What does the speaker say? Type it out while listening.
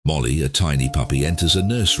Molly, a tiny puppy, enters a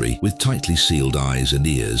nursery with tightly sealed eyes and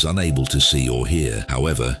ears, unable to see or hear.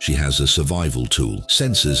 However, she has a survival tool,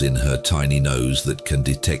 sensors in her tiny nose that can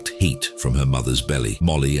detect heat from her mother's belly.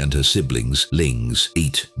 Molly and her siblings, lings,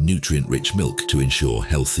 eat nutrient-rich milk to ensure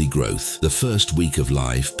healthy growth. The first week of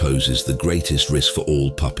life poses the greatest risk for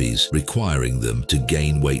all puppies, requiring them to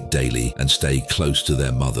gain weight daily and stay close to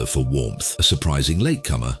their mother for warmth. A surprising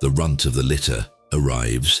latecomer, the runt of the litter,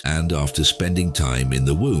 arrives, and after spending time in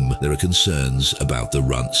the womb, there are concerns about the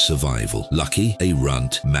runt's survival. Lucky, a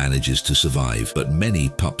runt manages to survive, but many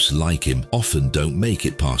pups like him often don't make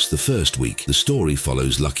it past the first week. The story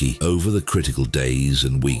follows Lucky over the critical days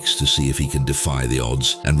and weeks to see if he can defy the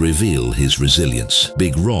odds and reveal his resilience.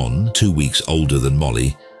 Big Ron, 2 weeks older than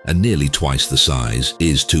Molly and nearly twice the size,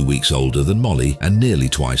 is 2 weeks older than Molly and nearly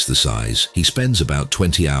twice the size. He spends about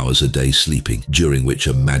 20 hours a day sleeping, during which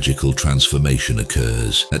a magical transformation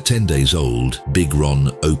occurs. At 10 days old, Big Ron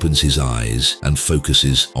opens his eyes and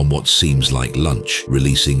focuses on what seems like lunch,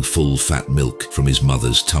 releasing full fat milk from his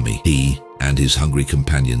mother's tummy. He and his hungry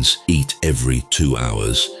companions eat every 2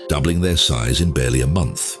 hours, doubling their size in barely a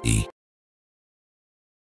month. He